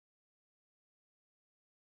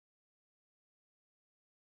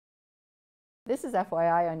This is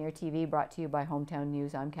FYI on your TV, brought to you by Hometown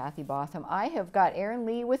News. I'm Kathy Botham. I have got Erin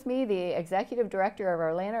Lee with me, the Executive Director of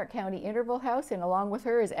our Lanark County Interval House, and along with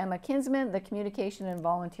her is Emma Kinsmen, the Communication and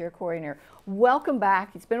Volunteer Coordinator. Welcome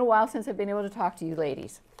back. It's been a while since I've been able to talk to you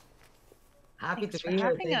ladies. Happy Thanks to for be here.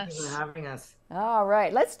 having Thank you for us. having us. All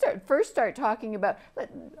right, let's start talking about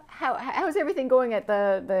how's everything going at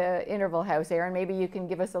the Interval House, Erin? Maybe you can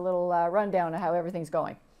give us a little rundown of how everything's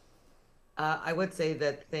going. I would say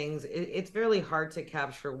that it's really hard to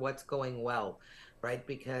capture what's going well, right?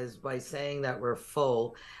 Because by saying that we're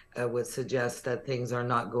full would suggest that things are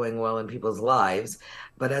not going well in people's lives.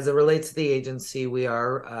 But as it relates to the agency,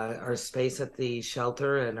 our space at the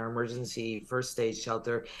shelter and our emergency first stage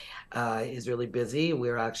shelter is really busy.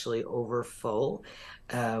 We're actually over full.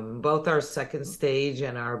 Both our second stage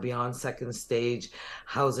and our beyond second stage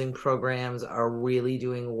housing programs are really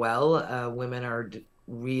doing well. Women are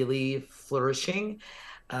really flourishing.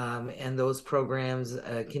 And those programs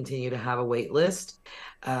continue to have a wait list.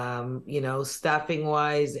 Staffing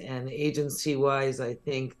wise and agency wise, I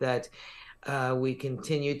think that we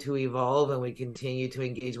continue to evolve and we continue to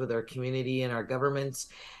engage with our community and our governments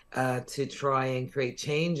to try and create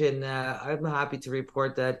change. And I'm happy to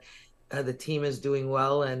report that the team is doing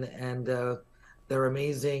well and they're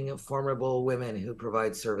amazing, formidable women who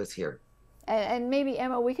provide service here. And maybe,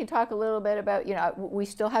 Emma, we can talk a little bit about, we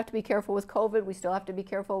still have to be careful with COVID. We still have to be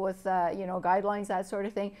careful with, guidelines, that sort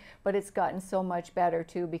of thing. But it's gotten so much better,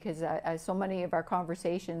 too, because so many of our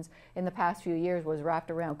conversations in the past few years was wrapped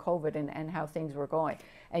around COVID and how things were going.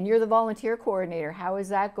 And you're the volunteer coordinator. How is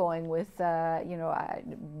that going with,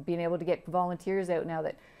 being able to get volunteers out now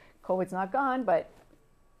that COVID's not gone, but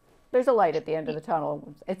there's a light at the end of the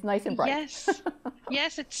tunnel. It's nice and bright. Yes,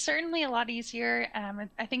 yes, it's certainly a lot easier.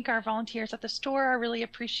 I think our volunteers at the store are really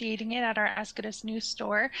appreciating it at our As Good as New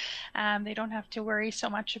store. They don't have to worry so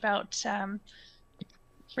much about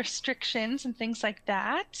restrictions and things like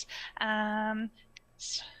that.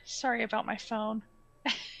 Sorry about my phone.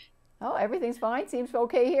 Oh, everything's fine. Seems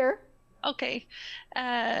okay here. Okay.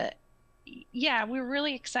 Yeah, we're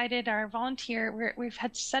really excited. We've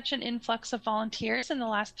had such an influx of volunteers in the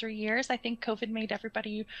last 3 years. I think COVID made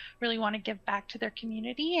everybody really want to give back to their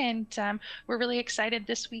community. And we're really excited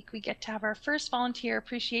this week. We get to have our first volunteer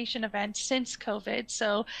appreciation event since COVID.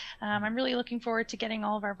 So I'm really looking forward to getting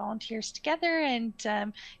all of our volunteers together.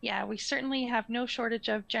 And yeah, we certainly have no shortage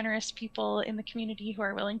of generous people in the community who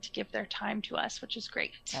are willing to give their time to us, which is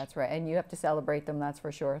great. That's right. And you have to celebrate them. That's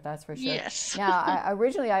for sure. That's for sure. Yes. Now,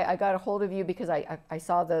 originally I got a hold of you because I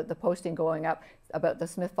saw the posting going up about the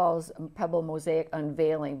Smith Falls Pebble Mosaic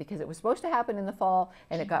unveiling, because it was supposed to happen in the fall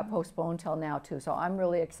and it got postponed till now too. So I'm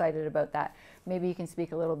really excited about that. Maybe you can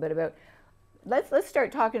speak a little bit about, let's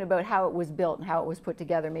start talking about how it was built and how it was put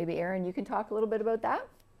together. Maybe Erin, you can talk a little bit about that.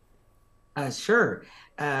 Sure.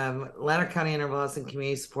 Lanark County Interval House and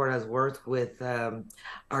Community Support has worked with RDA,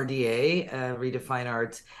 Redefine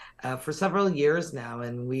Arts, for several years now,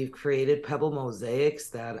 and we've created pebble mosaics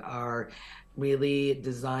that are really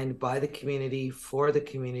designed by the community, for the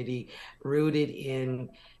community, rooted in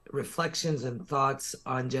reflections and thoughts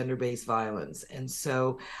on gender-based violence. And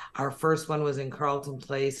so our first one was in Carleton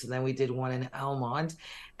Place, and then we did one in Almont.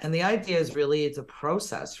 And the idea is really, it's a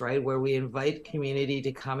process, right, where we invite community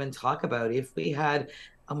to come and talk about, if we had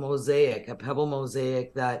a mosaic, a pebble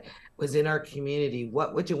mosaic that was in our community,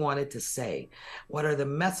 what would you want it to say? What are the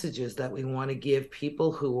messages that we want to give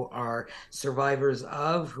people who are survivors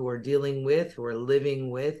of, who are dealing with, who are living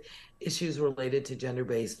with issues related to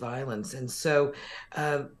gender-based violence? And so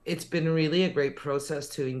it's been really a great process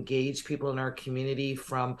to engage people in our community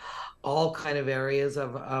from all kind of areas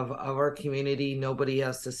of our community. Nobody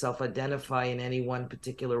has to self-identify in any one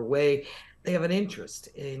particular way. They have an interest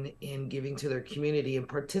in giving to their community and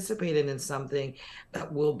participating in something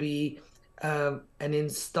that will be an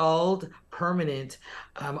installed permanent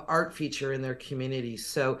art feature in their community.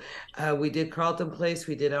 So we did Carleton Place,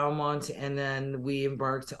 we did Almont, and then we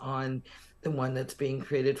embarked on the one that's being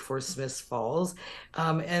created for Smiths Falls.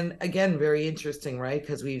 And again, very interesting, right?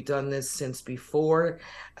 Because we've done this since before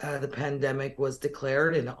the pandemic was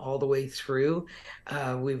declared and all the way through.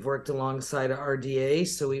 We've worked alongside RDA,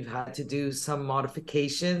 so we've had to do some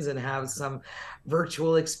modifications and have some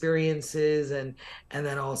virtual experiences and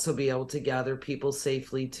then also be able to gather people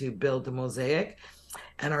safely to build the mosaic.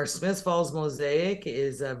 And our Smiths Falls mosaic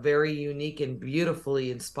is a very unique and beautifully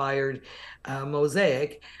inspired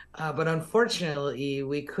mosaic. But unfortunately,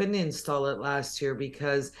 we couldn't install it last year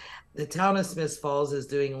because the town of Smiths Falls is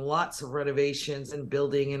doing lots of renovations and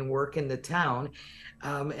building and work in the town.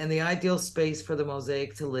 And the ideal space for the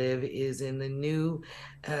mosaic to live is in the new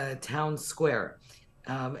town square.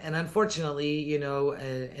 And unfortunately, you know,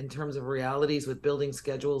 in terms of realities with building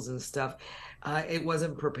schedules and stuff, it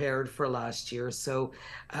wasn't prepared for last year. So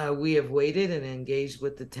we have waited and engaged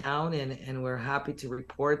with the town, and we're happy to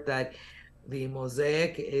report that the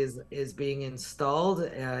mosaic is being installed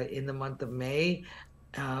in the month of May.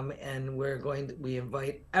 And we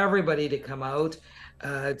invite everybody to come out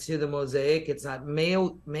to the mosaic. It's at May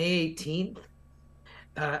 18th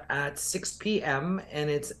at 6 p.m. and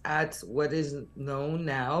it's at what is known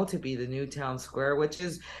now to be the new town square, which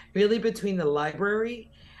is really between the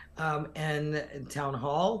library and town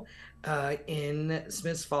hall in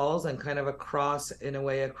Smiths Falls, and kind of across, in a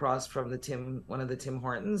way, across from one of the Tim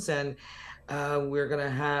Hortons. And we're going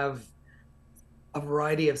to have a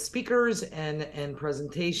variety of speakers and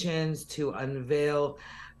presentations to unveil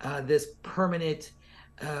this permanent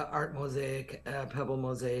art mosaic, pebble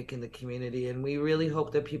mosaic in the community. And we really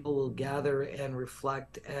hope that people will gather and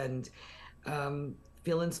reflect and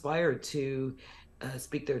feel inspired to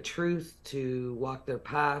speak their truth, to walk their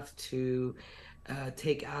path, to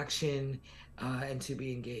take action, and to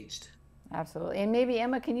be engaged. Absolutely. And maybe,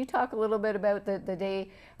 Emma, can you talk a little bit about the day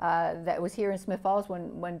that was here in Smith Falls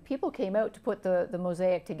when people came out to put the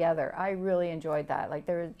mosaic together? I really enjoyed that. Like,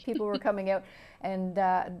 people were coming out, and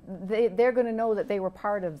they're going to know that they were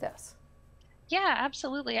part of this. Yeah,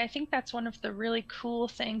 absolutely. I think that's one of the really cool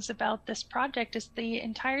things about this project is the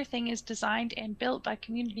entire thing is designed and built by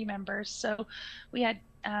community members. So we had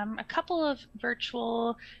a couple of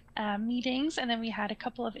virtual meetings, and then we had a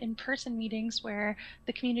couple of in-person meetings where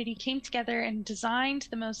the community came together and designed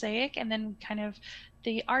the mosaic, and then kind of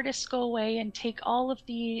the artists go away and take all of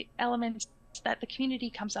the elements that the community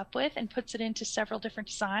comes up with and puts it into several different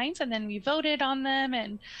designs, and then we voted on them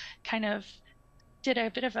and kind of did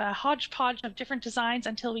a bit of a hodgepodge of different designs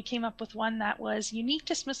until we came up with one that was unique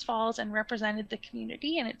to Smiths Falls and represented the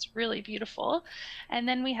community, and it's really beautiful. And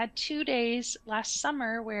then we had 2 days last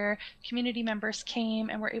summer where community members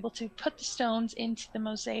came and were able to put the stones into the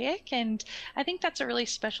mosaic, and I think that's a really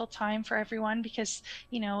special time for everyone because,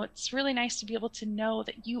 you know, it's really nice to be able to know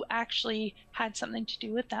that you actually had something to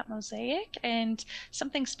do with that mosaic. And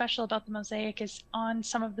something special about the mosaic is on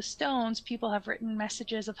some of the stones, people have written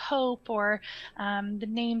messages of hope or the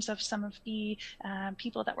names of some of the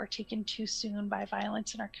people that were taken too soon by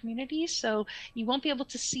violence in our community. So you won't be able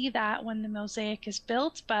to see that when the mosaic is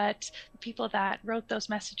built, but the people that wrote those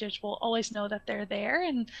messages will always know that they're there.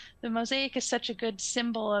 And the mosaic is such a good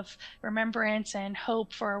symbol of remembrance and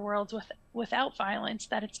hope for a world without violence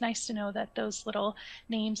that it's nice to know that those little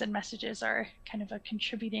names and messages are kind of a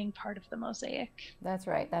contributing part of the mosaic. That's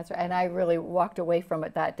right. That's right. And I really walked away from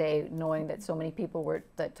it that day knowing that so many people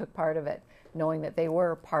that took part of it, knowing that they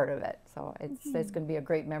were part of it. So it's going to be a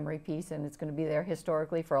great memory piece, and it's going to be there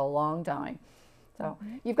historically for a long time. So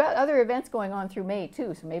you've got other events going on through May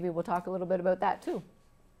too, so maybe we'll talk a little bit about that too.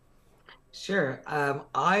 Sure.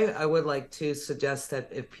 I would like to suggest that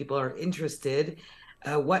if people are interested,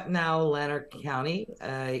 What Now Lanark County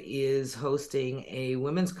is hosting a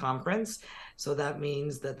women's conference. So that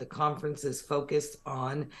means that the conference is focused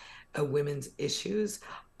on women's issues.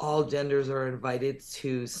 All genders are invited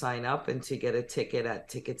to sign up and to get a ticket at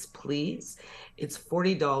Tickets Please. It's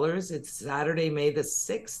 $40. It's Saturday, May the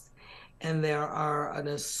 6th. And there are an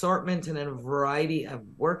assortment and a variety of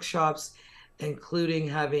workshops, including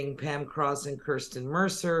having Pam Cross and Kirsten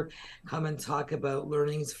Mercer come and talk about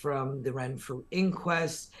learnings from the Renfrew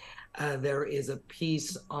inquest. There is a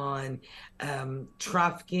piece on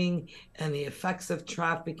trafficking and the effects of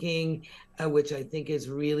trafficking, which I think is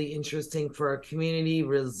really interesting for our community,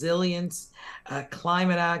 resilience,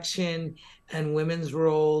 climate action, and women's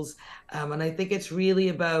roles. And I think it's really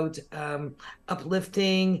about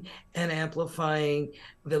uplifting and amplifying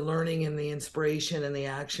the learning and the inspiration and the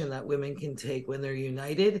action that women can take when they're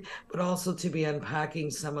united, but also to be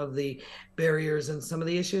unpacking some of the barriers and some of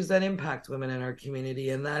the issues that impact women in our community.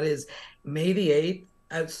 And that is May the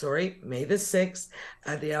 6th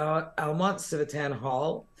at the Almont Civitan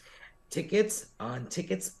Hall. Tickets on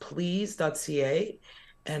ticketsplease.ca.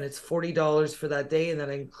 And it's $40 for that day, and that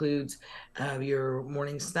includes your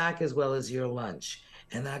morning snack as well as your lunch.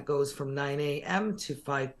 And that goes from 9 a.m. to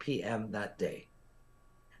 5 p.m. that day.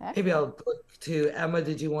 Excellent. Maybe I'll look to Emma.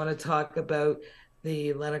 Did you want to talk about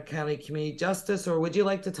the Lanark County Community Justice, or would you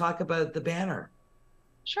like to talk about the banner?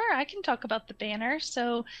 Sure, I can talk about the banner.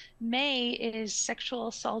 So, May is Sexual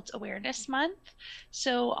Assault Awareness Month.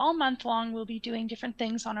 So, all month long, we'll be doing different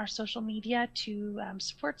things on our social media to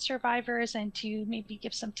support survivors and to maybe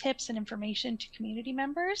give some tips and information to community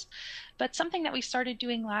members. But something that we started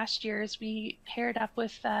doing last year is we paired up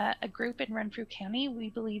with a group in Renfrew County,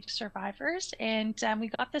 We Believe Survivors, and we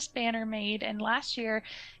got this banner made. And last year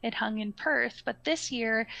it hung in Perth, but this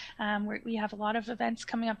year we have a lot of events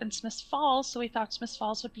coming up in Smiths Falls, so we thought Smiths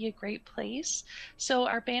Falls would be a great place. So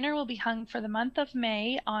our banner will be hung for the month of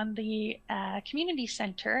May on the community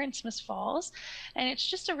center in Smiths Falls, and it's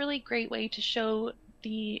just a really great way to show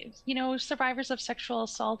the survivors of sexual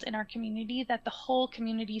assault in our community that the whole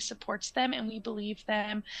community supports them and we believe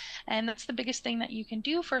them. And that's the biggest thing that you can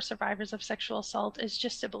do for survivors of sexual assault, is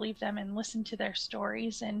just to believe them and listen to their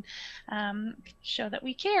stories and show that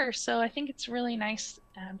we care. So I think it's really nice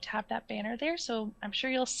to have that banner there. So I'm sure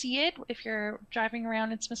you'll see it if you're driving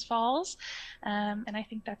around in Smiths Falls, and I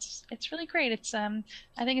think it's really great.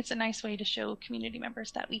 I think it's a nice way to show community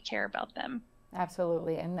members that we care about them.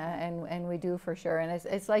 Absolutely, and we do for sure. And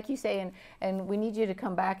it's like you say, and we need you to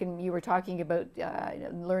come back. And you were talking about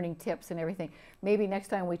learning tips and everything. Maybe next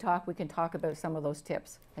time we talk, we can talk about some of those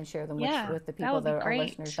tips and share them with the people that are our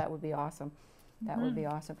listeners. That would be awesome. That would be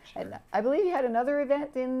awesome. Sure. And I believe you had another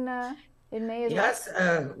event in May as well. Yes,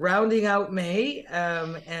 rounding out May,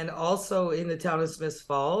 and also in the town of Smiths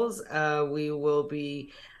Falls, we will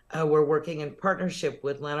be. We're working in partnership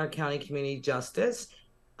with Lanark County Community Justice.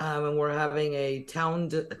 And we're having a town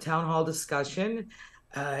hall discussion.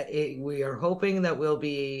 We are hoping that we'll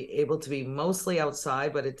be able to be mostly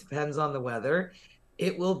outside, but it depends on the weather.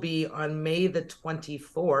 It will be on May the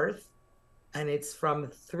 24th, and it's from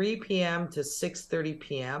 3 p.m. to 6:30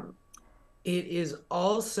 p.m. It is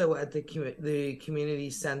also at the community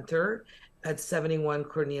center at 71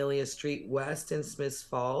 Cornelia Street West in Smiths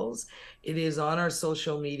Falls. It is on our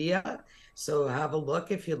social media. So have a look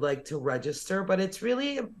if you'd like to register, but it's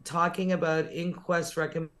really talking about inquest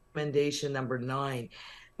recommendation number 9,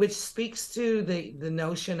 which speaks to the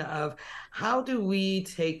notion of how do we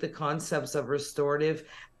take the concepts of restorative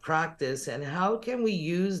practice and how can we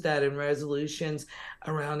use that in resolutions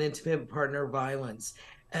around intimate partner violence.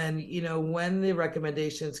 And, when the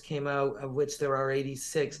recommendations came out, of which there are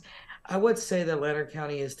 86, I would say that Lanark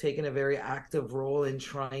County has taken a very active role in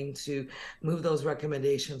trying to move those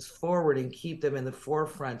recommendations forward and keep them in the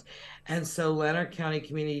forefront. And so Lanark County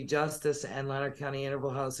Community Justice and Lanark County Interval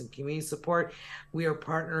House and Community Support, we are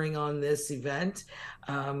partnering on this event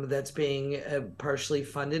that's being partially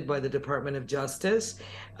funded by the Department of Justice.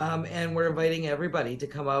 And we're inviting everybody to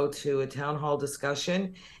come out to a town hall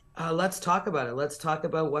discussion. Let's talk about it. Let's talk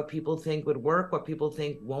about what people think would work, what people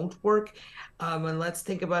think won't work. And let's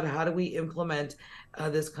think about how do we implement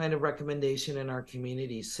this kind of recommendation in our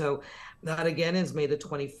community. So that again is May the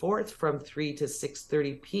 24th from 3 to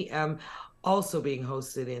 6:30 p.m., also being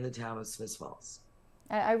hosted in the town of Smiths Falls.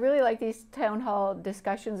 I really like these town hall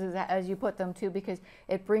discussions as you put them too, because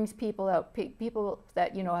it brings people out, people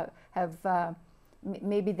that have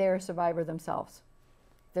maybe they're a survivor themselves.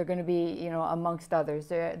 They're going to be, amongst others.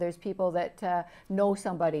 There's people that know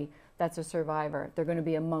somebody that's a survivor. They're going to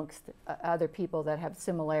be amongst other people that have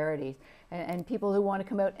similarities. And people who want to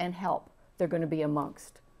come out and help, they're going to be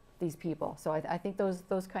amongst these people. So I think those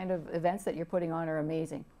kind of events that you're putting on are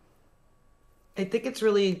amazing. I think it's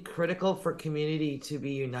really critical for community to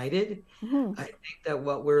be united. Mm-hmm. I think that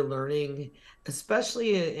what we're learning,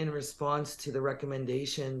 especially in response to the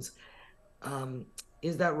recommendations,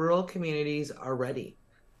 is that rural communities are ready.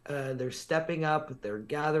 They're stepping up, they're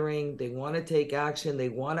gathering, they want to take action, they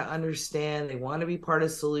want to understand, they want to be part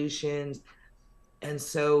of solutions. And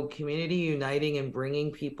so community uniting and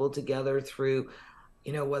bringing people together through,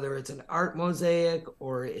 whether it's an art mosaic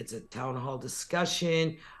or it's a town hall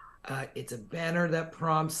discussion, it's a banner that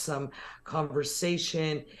prompts some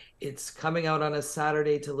conversation, it's coming out on a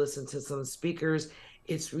Saturday to listen to some speakers.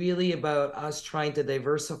 It's really about us trying to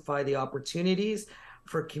diversify the opportunities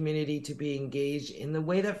for community to be engaged in the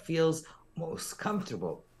way that feels most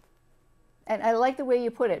comfortable. And I like the way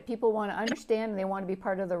you put it. People want to understand and they want to be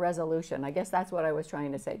part of the resolution. I guess that's what I was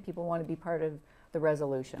trying to say. People want to be part of the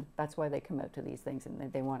resolution. That's why they come out to these things,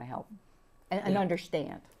 and they want to help and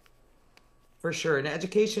understand. For sure. And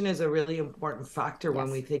education is a really important factor. Yes.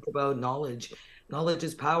 When we think about knowledge. Knowledge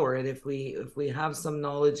is power. And if we have some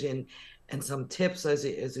knowledge and some tips, as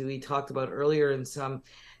we talked about earlier, and some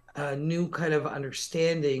new kind of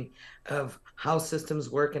understanding of how systems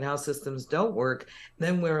work and how systems don't work,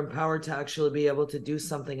 then we're empowered to actually be able to do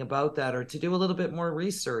something about that, or to do a little bit more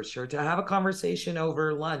research, or to have a conversation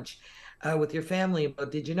over lunch with your family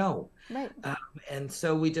about, did you know? Right. And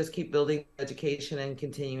so we just keep building education and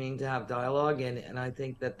continuing to have dialogue. And I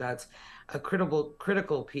think that that's a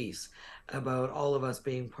critical piece about all of us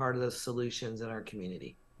being part of the solutions in our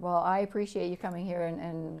community. Well, I appreciate you coming here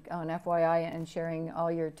and on FYI and sharing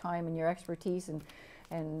all your time and your expertise, and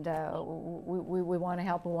we want to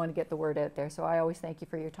help and want to get the word out there. So I always thank you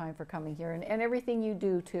for your time for coming here and everything you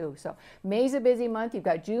do too. So May's a busy month. You've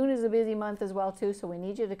got June is a busy month as well too. So we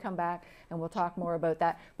need you to come back and we'll talk more about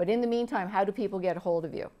that. But in the meantime, how do people get a hold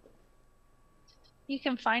of you? You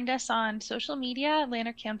can find us on social media,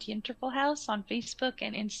 Lanark County Interval House on Facebook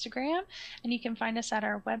and Instagram, and you can find us at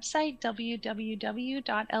our website, www.lcih.org.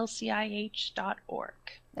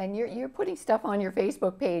 And you're putting stuff on your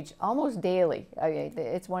Facebook page almost daily. I mean,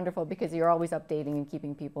 it's wonderful because you're always updating and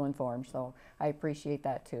keeping people informed. So I appreciate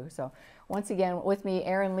that too. So once again, with me,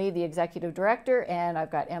 Erin Lee, the Executive Director, and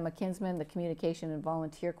I've got Emma Kinsmen, the Communication and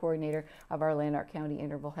Volunteer Coordinator of our Lanark County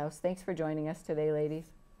Interval House. Thanks for joining us today, ladies.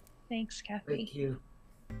 Thanks, Kathy. Thank you.